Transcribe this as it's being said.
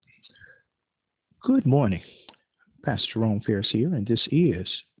Good morning. Pastor Jerome Ferris here, and this is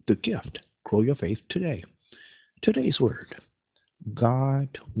The Gift. Grow Your Faith Today. Today's word, God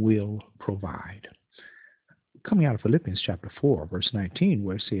will provide. Coming out of Philippians chapter 4, verse 19,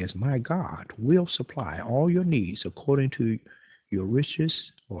 where it says, My God will supply all your needs according to your riches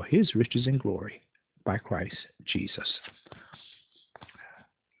or his riches in glory by Christ Jesus.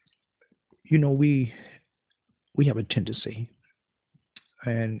 You know, we have a tendency,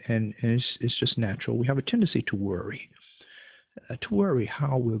 and it's just natural. We have a tendency to worry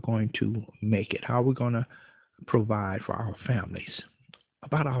how we're going to make it, how we're going to provide for our families,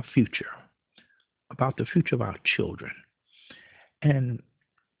 about our future, about the future of our children. And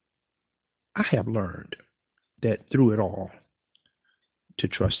I have learned that through it all, to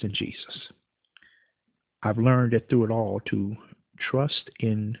trust in Jesus. I've learned that through it all, to trust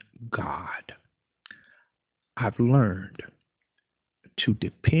in God. I've learned to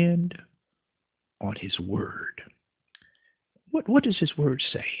depend on his word. What does his word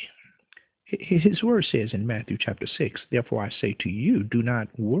say? His word says in Matthew chapter 6, therefore I say to you, do not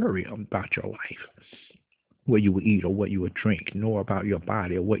worry about your life, what you will eat or what you will drink, nor about your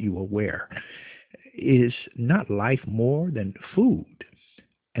body or what you will wear. Is not life more than food,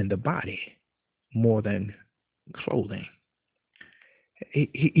 and the body more than clothing?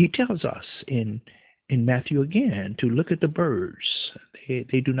 He tells us in Matthew again to look at the birds.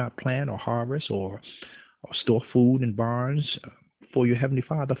 They do not plant or harvest or store food in barns, for your heavenly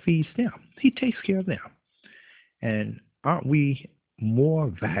Father feeds them. He takes care of them. And aren't we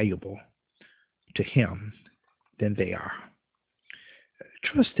more valuable to him than they are?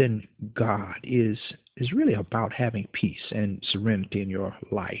 Trust in God is really about having peace and serenity in your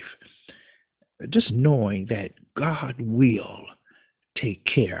life. Just knowing that God will take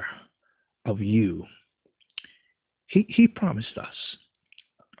care of you. He promised us.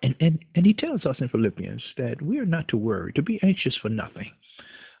 And he tells us in Philippians that we are not to worry, to be anxious for nothing,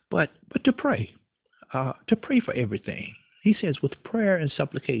 but to pray for everything. He says, with prayer and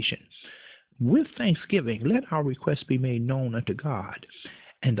supplication, with thanksgiving, let our requests be made known unto God.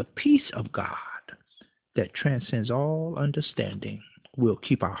 And the peace of God that transcends all understanding will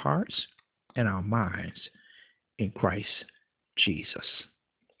keep our hearts and our minds in Christ Jesus.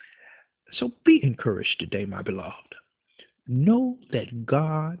 So be encouraged today, my beloved. Know that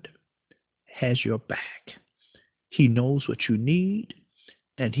God has your back. He knows what you need,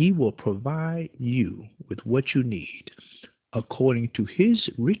 and he will provide you with what you need according to his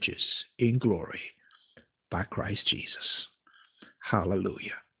riches in glory by Christ Jesus.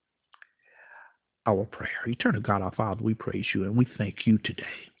 Hallelujah. Our prayer. Eternal God, our Father, we praise you and we thank you today.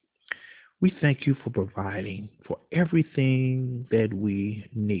 We thank you for providing for everything that we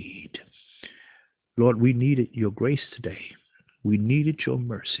need. Lord, we needed your grace today. We needed your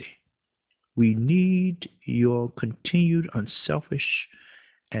mercy. We need your continued unselfish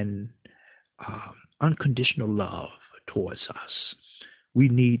and unconditional love towards us. We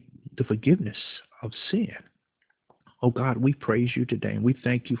need the forgiveness of sin. Oh God, we praise you today, and we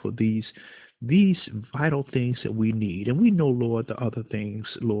thank you for these vital things that we need. And we know, Lord, the other things,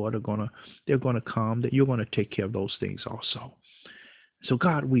 Lord, they're gonna come, that you're gonna take care of those things also. So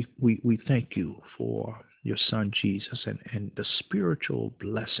God, we thank you for your son Jesus and the spiritual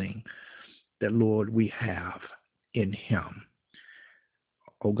blessing that, Lord, we have in him.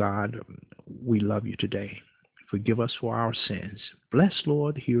 Oh God, we love you today. Forgive us for our sins. Bless,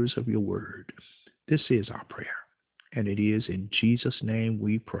 Lord, the hearers of your word. This is our prayer, and it is in Jesus' name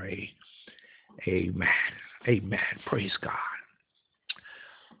we pray. Amen. Amen. Praise God.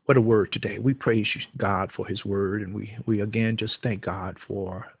 What a word today. We praise God for his word, and we again just thank God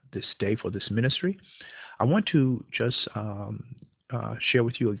for this day, for this ministry. I want to just share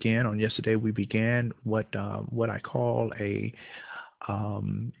with you again. On yesterday, we began what I call a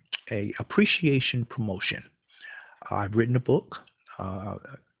appreciation promotion. I've written a book.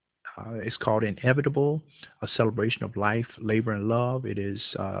 It's called Inevitable, A Celebration of Life, Labor, and Love. It is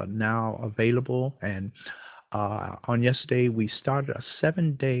now available. And on yesterday, we started a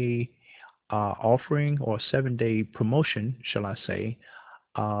 7-day offering, or 7-day promotion, shall I say,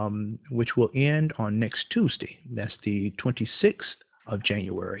 which will end on next Tuesday. That's the 26th of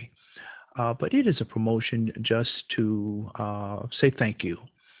January. But it is a promotion just to say thank you.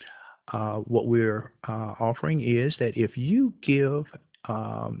 What we're offering is that if you give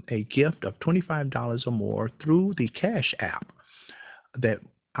a gift of $25 or more through the Cash App, that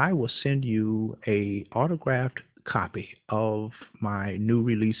I will send you a autographed copy of my new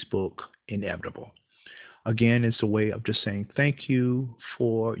release book, Inevitable. Again, it's a way of just saying thank you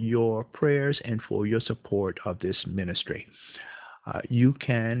for your prayers and for your support of this ministry. You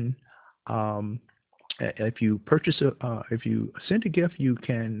can If you purchase if you send a gift, you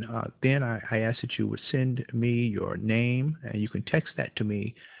can, then I ask that you would send me your name, and you can text that to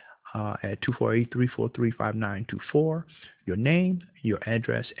me at 248-343-5924, your name, your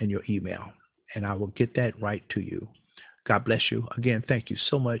address, and your email, and I will get that right to you. God bless you. Again, thank you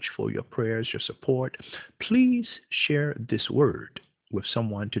so much for your prayers, your support. Please share this word with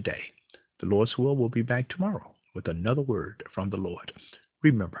someone today. The Lord's will be back tomorrow with another word from the Lord.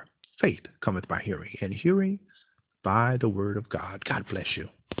 Remember, faith cometh by hearing, and hearing by the word of God. God bless you.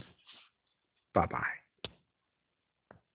 Bye-bye.